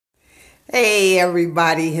Hey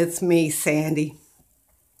everybody, it's me, Sandy.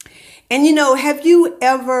 And have you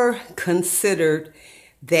ever considered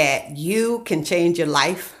that you can change your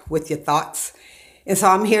life with your thoughts? And so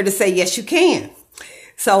I'm here to say, yes, you can.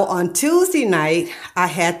 So on Tuesday night, I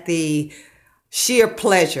had the sheer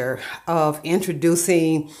pleasure of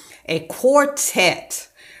introducing a quartet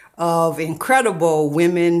of incredible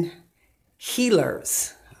women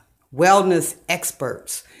healers, wellness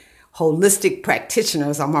experts, holistic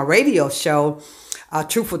practitioners on my radio show,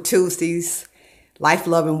 Truthful Tuesdays, Life,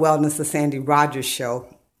 Love, and Wellness, the Sandy Rodgers show.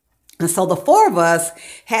 And so the four of us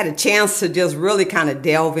had a chance to just really kind of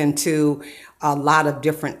delve into a lot of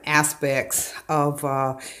different aspects of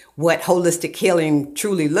what holistic healing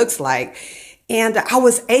truly looks like. And I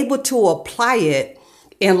was able to apply it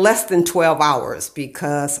in less than 12 hours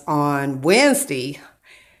because on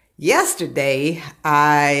yesterday,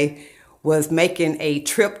 I was making a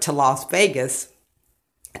trip to Las Vegas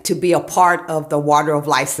to be a part of the Water of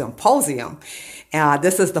Life Symposium.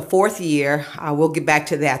 This is the fourth year. We'll get back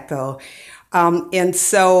to that though. And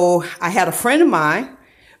so I had a friend of mine,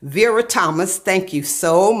 Vera Thomas, thank you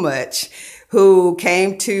so much, who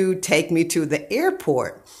came to take me to the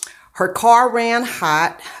airport. Her car ran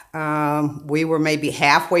hot. We were maybe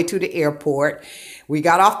halfway to the airport. We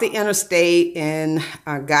got off the interstate and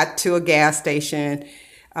got to a gas station.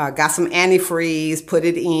 Got some antifreeze, put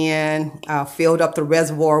it in, filled up the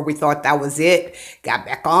reservoir. We thought that was it. Got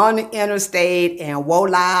back on the interstate and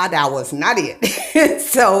voila, that was not it.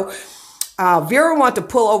 So Vera wanted to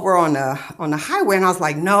pull over on the highway, and I was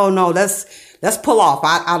like, no, let's pull off.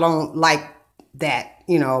 I don't like that,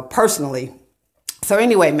 personally. So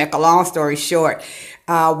anyway, make a long story short,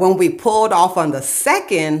 when we pulled off on the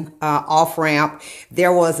second off-ramp,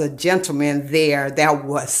 there was a gentleman there that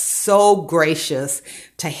was so gracious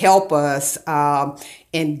to help us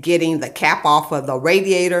in getting the cap off of the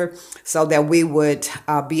radiator so that we would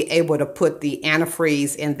be able to put the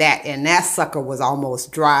antifreeze in that. And that sucker was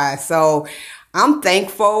almost dry. So I'm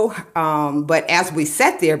thankful. But as we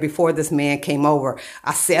sat there before this man came over,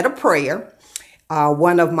 I said a prayer.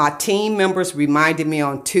 One of my team members reminded me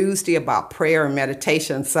on Tuesday about prayer and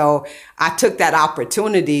meditation. So I took that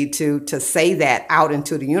opportunity to say that out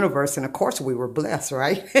into the universe. And of course, we were blessed,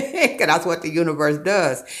 right? Because that's what the universe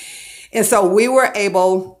does. And so we were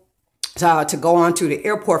able to go on to the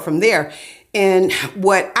airport from there. And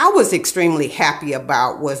what I was extremely happy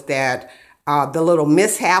about was that the little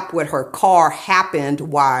mishap with her car happened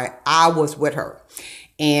while I was with her.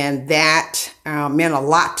 And that meant a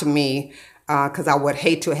lot to me. Because I would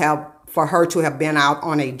hate for her to have been out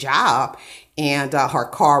on a job and her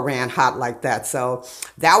car ran hot like that. So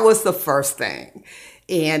that was the first thing.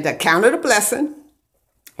 And I counted a blessing.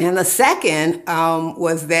 And the second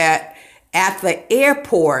was that at the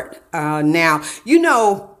airport, now,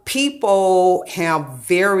 people have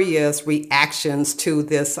various reactions to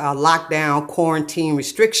this lockdown quarantine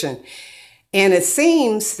restriction. And it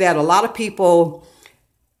seems that a lot of people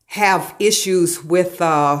have issues with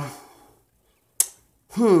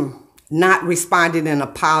not responding in a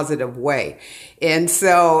positive way. And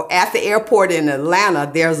so at the airport in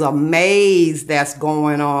Atlanta, there's a maze that's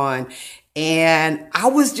going on. And I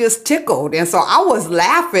was just tickled. And so I was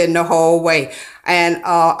laughing the whole way. And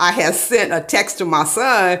I had sent a text to my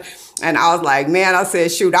son. And I was like, man, I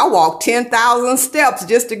said, shoot, I walked 10,000 steps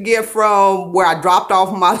just to get from where I dropped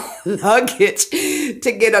off my luggage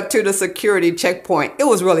to get up to the security checkpoint. It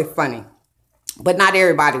was really funny. But not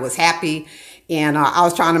everybody was happy. And I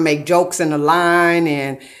was trying to make jokes in the line,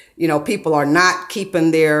 and, people are not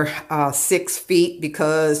keeping their 6 feet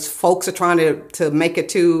because folks are trying to make it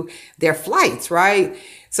to their flights, right?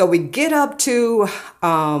 So we get up to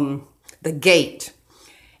the gate,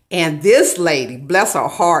 and this lady, bless her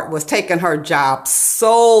heart, was taking her job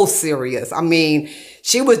so serious. I mean,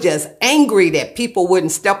 she was just angry that people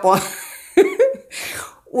wouldn't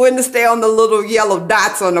wouldn't stay on the little yellow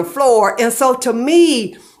dots on the floor. And so to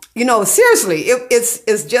me, seriously,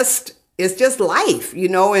 it's just life,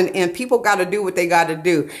 and people got to do what they got to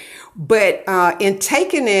do. But in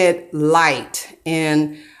taking it light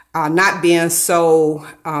and not being so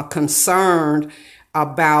concerned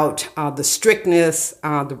about the strictness,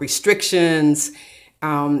 the restrictions,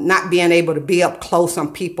 not being able to be up close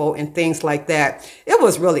on people and things like that, it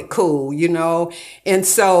was really cool, And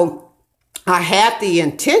so I had the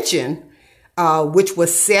intention, which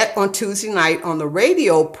was set on Tuesday night on the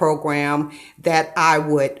radio program, that I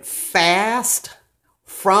would fast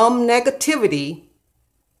from negativity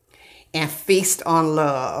and feast on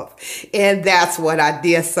love. And that's what I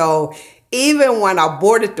did. So even when I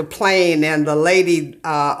boarded the plane and the lady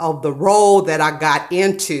of the role that I got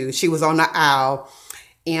into, she was on the aisle,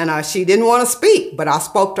 And she didn't want to speak, but I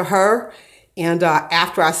spoke to her. And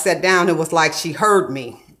after I sat down, it was like she heard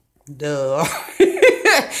me. Duh.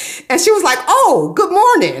 And she was like, oh, good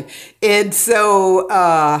morning. And so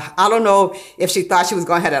I don't know if she thought she was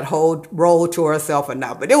going to have that whole role to herself or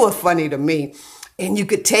not, but it was funny to me. And you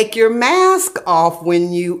could take your mask off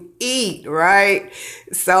when you eat, right?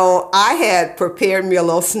 So I had prepared me a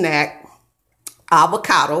little snack,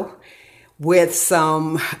 avocado with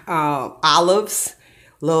some olives,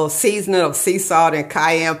 a little seasoning of sea salt and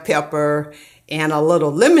cayenne pepper, and a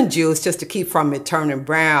little lemon juice just to keep from it turning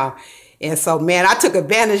brown. And so, man, I took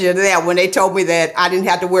advantage of that when they told me that I didn't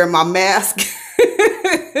have to wear my mask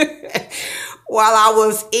while I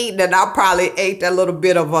was eating. And I probably ate that little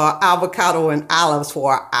bit of avocado and olives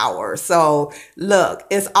for an hour. So look,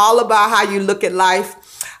 it's all about how you look at life.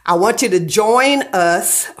 I want you to join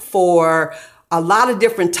us for a lot of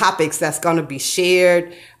different topics that's going to be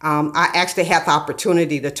shared. I actually had the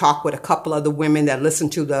opportunity to talk with a couple of the women that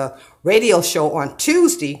listen to the radio show on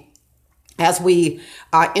Tuesday as we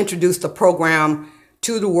introduce the program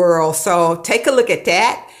to the world. So take a look at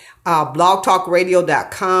that.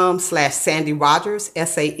 blogtalkradio.com/Sandy Rodgers,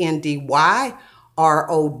 SandyRodgers.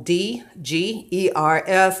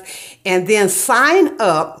 And then sign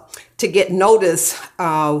up to get notice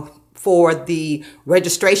for the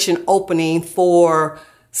registration opening for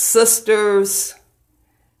Sisters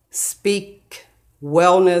Speak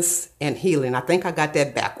Wellness and Healing. I think I got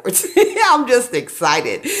that backwards. I'm just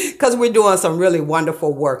excited because we're doing some really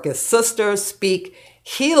wonderful work. It's Sisters Speak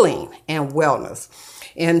Healing and Wellness.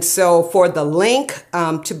 And so for the link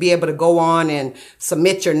to be able to go on and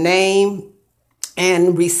submit your name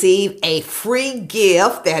and receive a free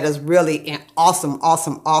gift that is really awesome, go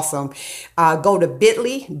to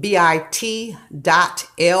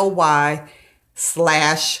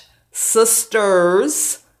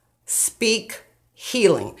bit.ly/Sisters Speak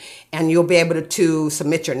Healing, and you'll be able to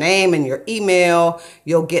submit your name and your email.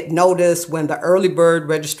 You'll get notice when the early bird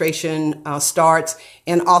registration starts,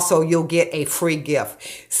 and also you'll get a free gift.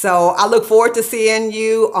 So I look forward to seeing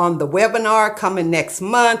you on the webinar coming next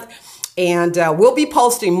month, and we'll be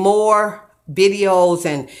posting more videos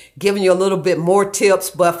and giving you a little bit more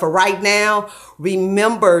tips. But for right now,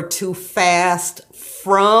 remember to fast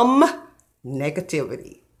from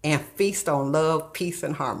negativity and feast on love, peace,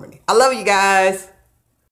 and harmony. I love you guys.